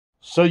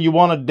So you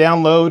want to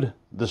download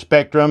the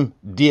Spektrum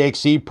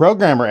DXE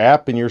programmer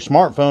app in your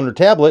smartphone or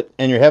tablet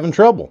and you're having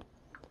trouble.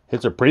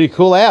 It's a pretty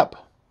cool app.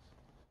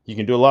 You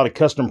can do a lot of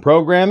custom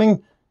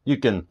programming. You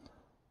can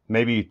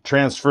maybe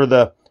transfer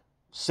the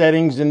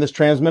settings in this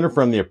transmitter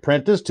from the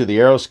Apprentice to the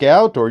Aero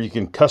Scout, or you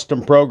can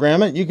custom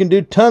program it. You can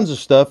do tons of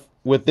stuff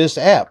with this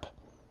app.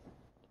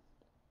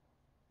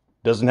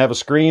 Doesn't have a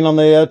screen on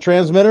the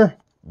transmitter?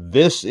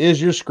 This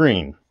is your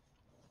screen.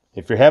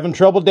 If you're having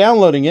trouble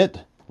downloading it,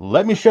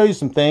 let me show you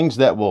some things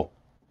that will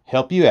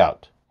help you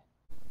out.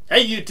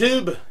 Hey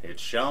YouTube,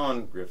 it's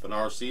Sean, Griffin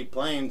RC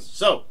Planes.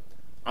 So,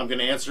 I'm going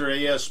to answer a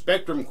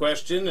Spektrum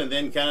question and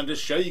then kind of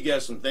just show you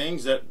guys some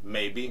things that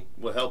maybe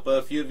will help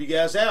a few of you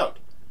guys out.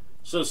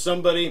 So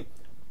somebody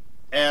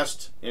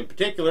asked in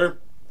particular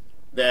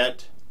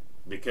that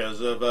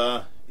because of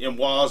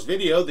Imwa's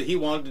video that he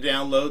wanted to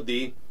download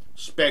the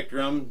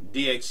Spektrum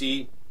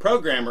DXE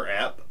programmer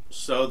app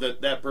so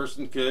that that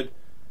person could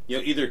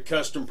either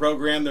custom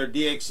program their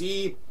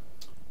DXE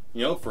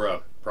for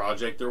a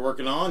project they're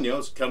working on.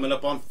 It's coming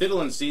up on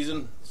fiddling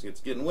season, it's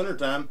getting winter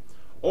time,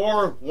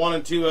 or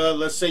wanted to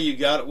let's say you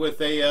got it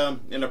with a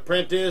an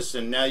Apprentice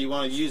and now you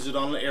want to use it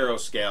on an Aero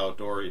Scout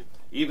or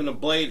even a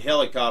Blade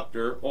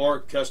helicopter,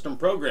 or custom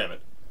program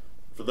it.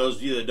 For those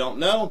of you that don't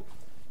know,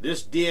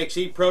 this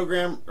DXE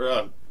program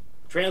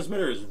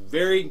transmitter is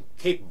very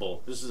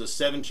capable. This is a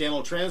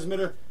 7-channel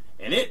transmitter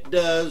and it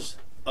does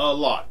a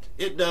lot.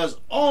 It does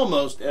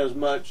almost as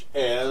much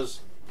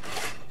as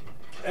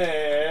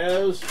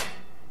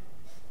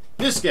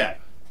this guy.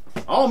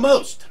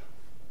 Almost.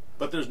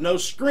 But there's no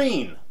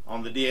screen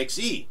on the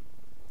DXE.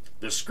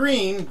 The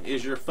screen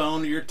is your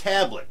phone or your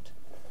tablet.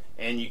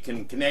 And you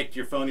can connect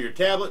your phone or your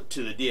tablet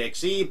to the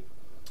DXE,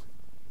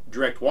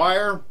 direct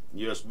wire,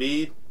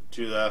 USB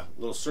to the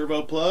little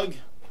servo plug,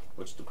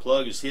 which the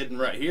plug is hidden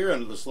right here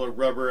under this little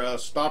rubber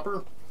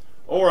stopper,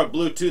 or a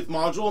Bluetooth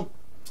module.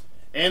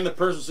 And the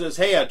person says,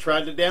 hey, I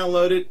tried to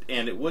download it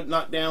and it would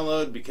not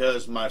download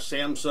because my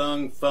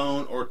Samsung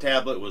phone or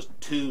tablet was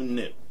too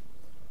new.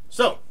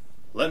 So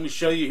let me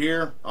show you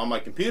here on my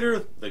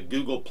computer the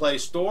Google Play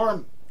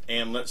Store,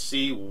 and let's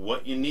see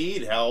what you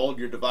need, how old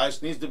your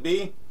device needs to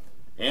be,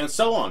 and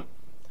so on.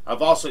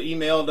 I've also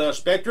emailed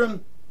Spektrum,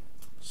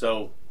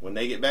 so when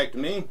they get back to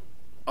me,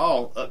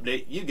 I'll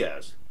update you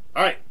guys.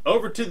 All right,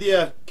 over to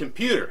the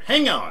computer.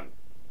 Hang on.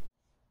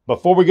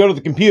 Before we go to the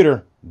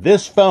computer,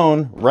 this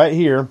phone right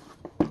here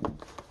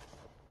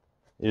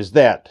is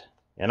that.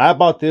 And I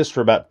bought this for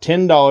about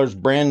 $10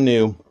 brand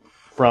new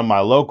from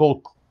my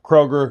local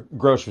Kroger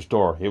grocery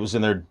store. It was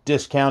in their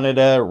discounted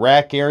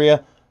rack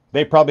area.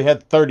 They probably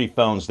had 30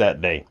 phones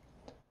that day.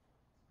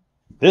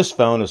 This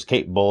phone is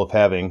capable of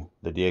having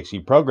the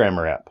DXE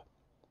programmer app.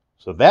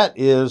 So that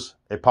is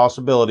a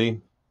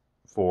possibility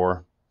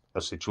for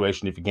a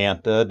situation if you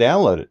can't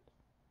download it.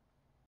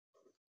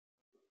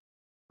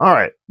 All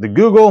right, the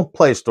Google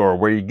Play Store,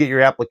 where you get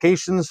your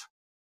applications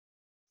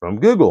from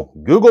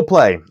Google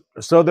Play.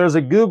 So there's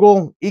a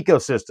Google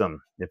ecosystem.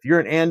 If you're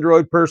an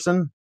Android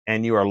person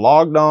and you are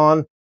logged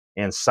on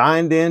and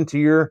signed into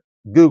your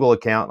Google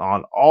account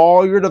on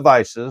all your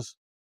devices,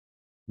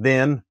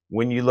 then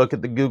when you look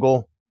at the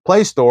Google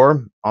Play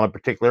Store on a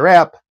particular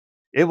app,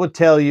 it will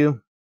tell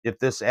you if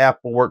this app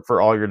will work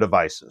for all your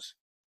devices.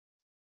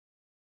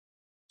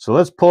 So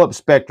let's pull up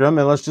Spektrum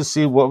and let's just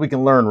see what we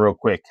can learn real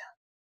quick.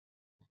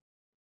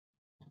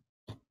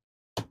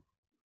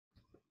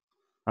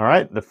 All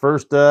right, the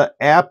first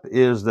app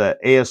is the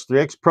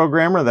AS3X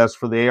programmer. That's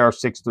for the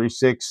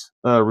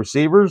AR636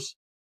 receivers.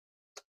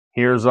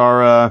 Here's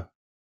our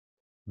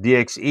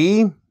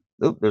DXE.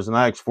 Oop, there's an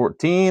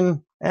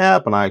IX14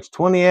 app, an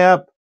IX20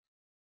 app.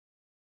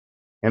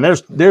 And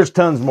there's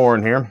tons more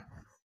in here.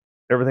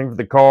 Everything for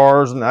the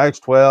cars and the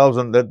IX12s,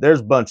 and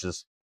there's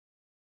bunches.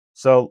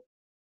 So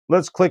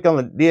let's click on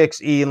the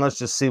DXE and let's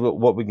just see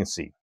what we can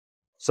see.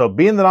 So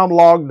being that I'm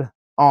logged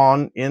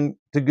on into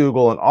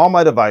Google and all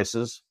my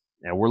devices,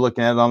 and we're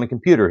looking at it on the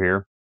computer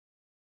here,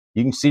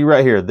 you can see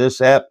right here,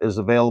 this app is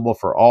available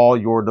for all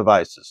your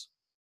devices.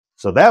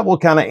 So that will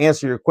kind of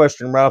answer your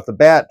question right off the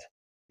bat,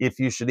 if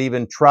you should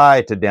even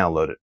try to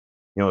download it.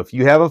 If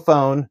you have a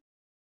phone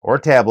or a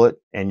tablet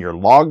and you're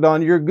logged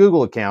onto your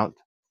Google account,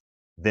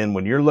 then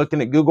when you're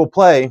looking at Google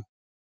Play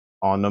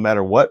on no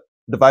matter what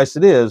device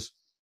it is,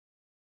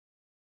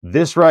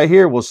 this right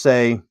here will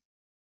say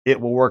it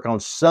will work on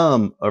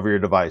some of your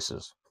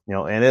devices,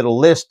 and it'll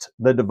list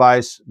the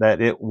device that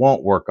it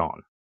won't work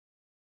on.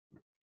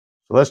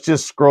 So let's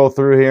just scroll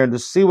through here and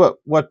just see what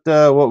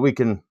we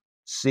can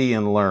see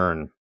and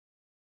learn.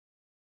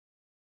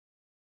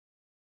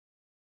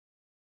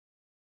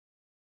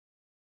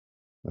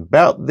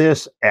 About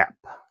this app.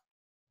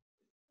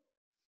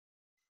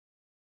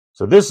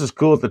 So this is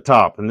cool at the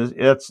top, and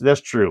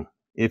that's true.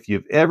 If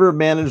you've ever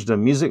managed a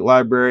music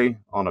library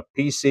on a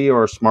PC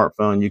or a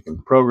smartphone, you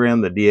can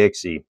program the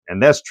DXE,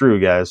 and that's true,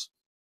 guys.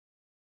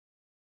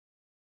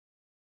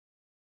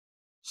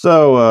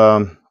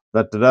 So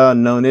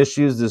Known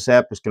issues. This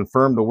app is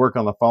confirmed to work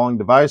on the following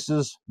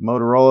devices: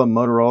 Motorola,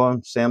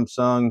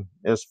 Samsung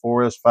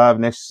S4, S5,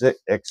 and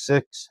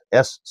X6,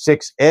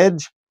 S6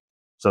 Edge.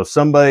 So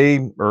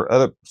somebody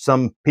or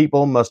some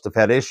people must have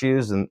had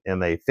issues and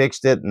they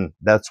fixed it, and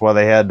that's why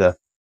they had to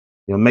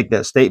make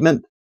that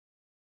statement.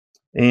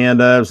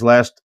 And it was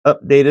last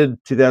updated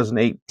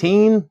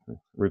 2018.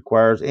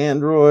 Requires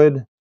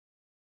Android.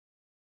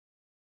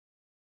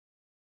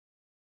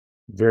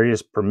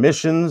 Various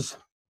permissions.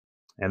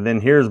 And then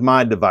here's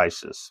my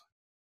devices.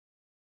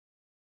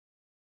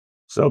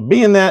 So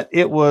being that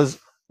it was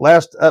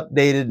last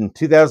updated in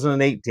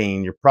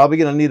 2018, you're probably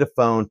going to need a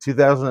phone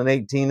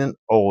 2018 and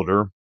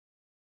older.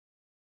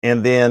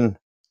 And then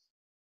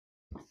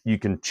you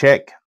can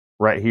check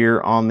right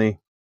here on the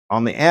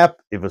app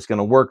if it's going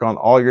to work on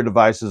all your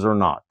devices or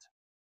not.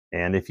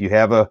 And if you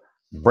have a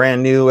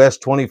brand new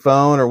S20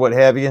 phone or what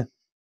have you,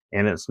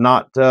 and it's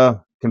not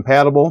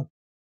compatible,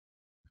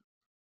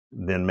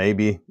 then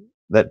maybe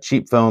that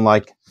cheap phone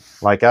like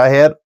I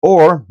had,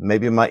 or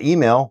maybe my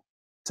email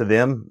to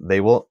them, they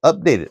will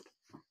update it.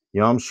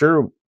 I'm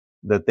sure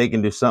that they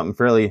can do something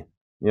fairly,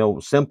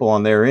 simple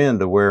on their end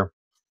to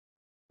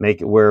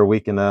make it where we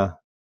can,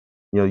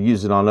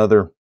 use it on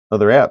other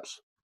apps.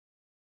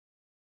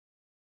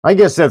 I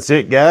guess that's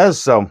it,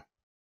 guys. So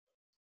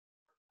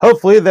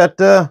hopefully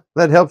that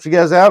helps you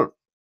guys out.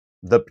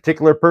 The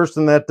particular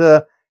person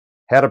that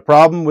had a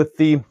problem with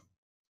the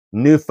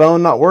new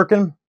phone not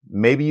working,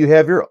 maybe you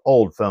have your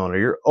old phone or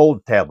your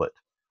old tablet,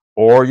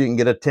 or you can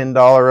get a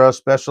 $10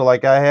 special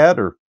like I had,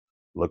 or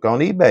look on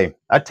eBay.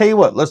 I tell you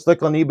what, let's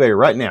look on eBay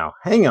right now.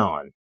 Hang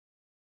on.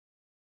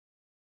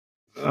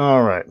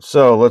 All right,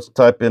 so let's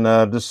type in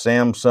just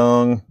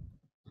Samsung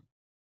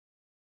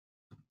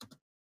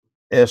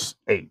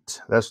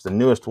S8. That's the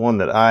newest one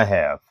that I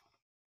have.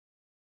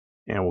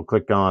 And we'll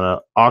click on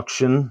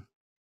auction.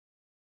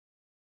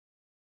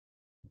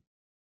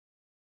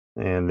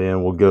 And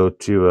then we'll go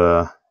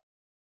to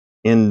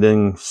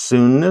ending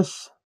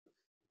soonness.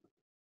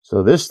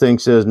 So this thing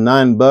says $9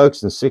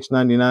 and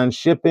 $6.99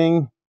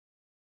 shipping.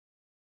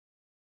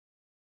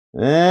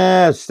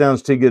 That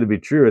sounds too good to be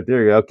true. Right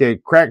there you go. Okay,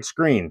 cracked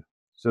screen.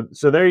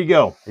 So there you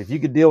go. If you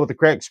could deal with the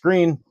cracked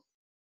screen,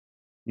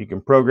 you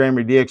can program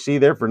your DXE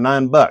there for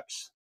 $9.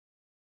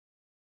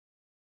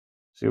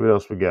 See what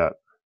else we got.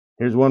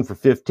 Here's one for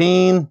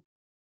 15.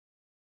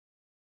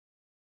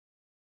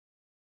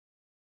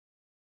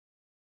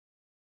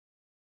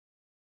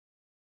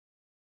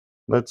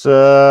 Let's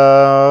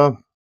all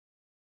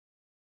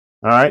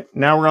right,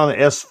 now we're on the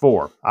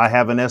S4. I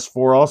have an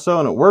S4 also,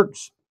 and it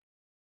works.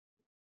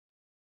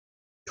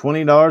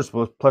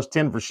 $20 plus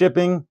 10 for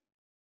shipping.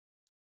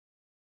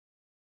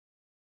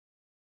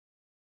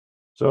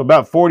 So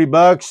about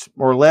 $40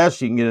 or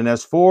less. You can get an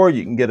S4.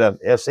 You can get a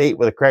S8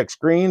 with a cracked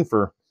screen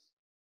for,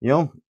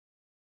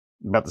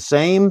 about the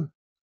same.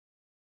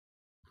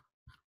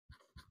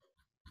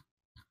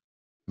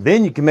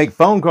 Then you can make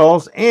phone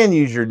calls and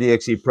use your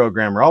DXE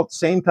programmer all at the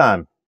same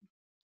time.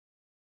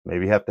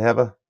 Maybe you have to have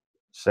a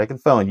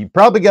second phone. You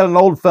probably got an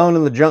old phone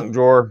in the junk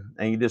drawer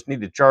and you just need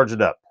to charge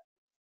it up.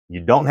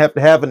 You don't have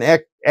to have an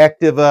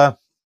active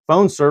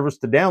phone service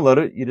to download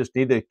it. You just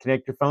need to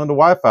connect your phone to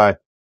Wi-Fi.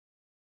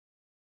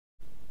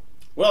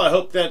 Well, I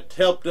hope that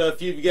helped a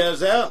few of you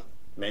guys out.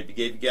 Maybe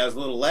gave you guys a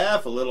little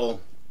laugh, a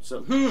little,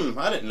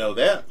 I didn't know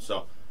that.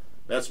 So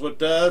that's what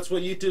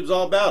YouTube's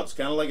all about. It's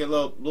kind of like a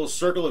little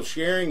circle of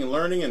sharing and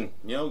learning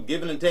and,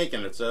 giving and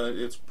taking.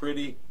 It's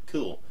pretty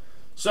cool.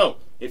 So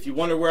if you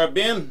wonder where I've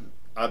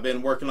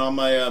been working on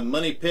my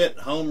money pit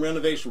home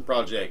renovation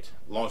project.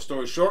 Long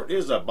story short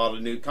is I bought a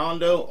new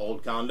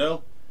old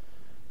condo,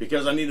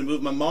 because I need to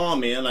move my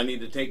mom in. I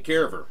need to take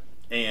care of her.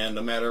 And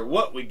no matter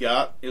what we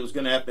got, it was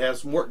going to have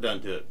some work done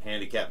to it.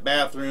 Handicapped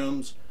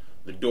bathrooms.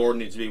 The door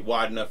needs to be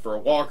wide enough for a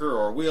walker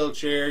or a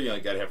wheelchair. You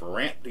got to have a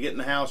ramp to get in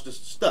the house,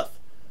 just stuff.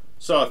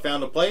 So I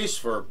found a place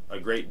for a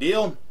great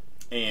deal,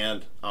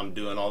 and I'm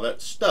doing all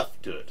that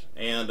stuff to it,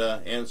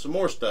 and some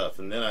more stuff.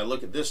 And then I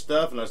look at this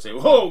stuff and I say,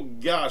 whoa,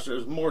 gosh,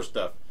 there's more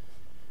stuff.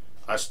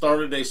 I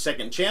started a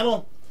second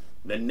channel.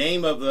 The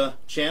name of the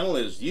channel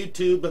is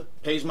YouTube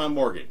Pays My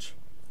Mortgage.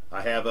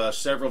 I have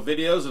several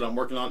videos that I'm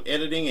working on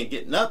editing and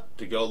getting up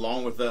to go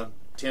along with the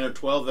 10 or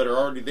 12 that are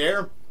already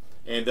there,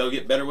 and they'll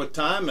get better with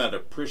time. I'd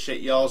appreciate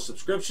y'all's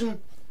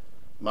subscription.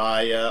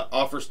 My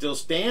offer still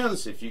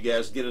stands. If you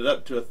guys get it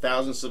up to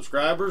 1,000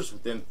 subscribers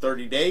within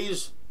 30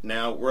 days,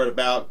 now we're at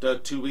about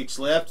 2 weeks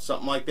left,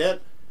 something like that,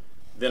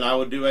 then I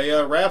would do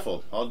a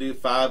raffle. I'll do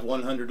 5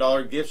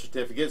 $100 gift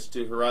certificates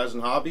to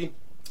Horizon Hobby,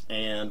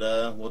 and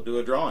we'll do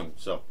a drawing.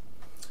 So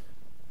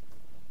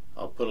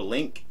I'll put a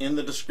link in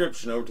the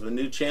description over to the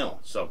new channel.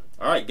 So,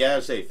 all right,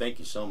 guys, hey, thank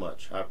you so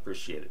much. I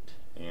appreciate it.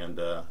 And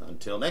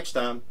until next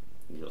time,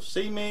 you'll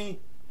see me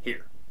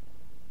here.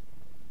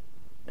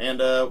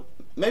 And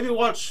maybe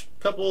watch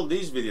a couple of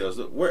these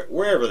videos,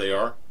 wherever they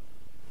are.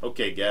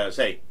 Okay, guys,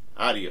 hey,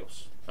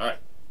 adios. All right.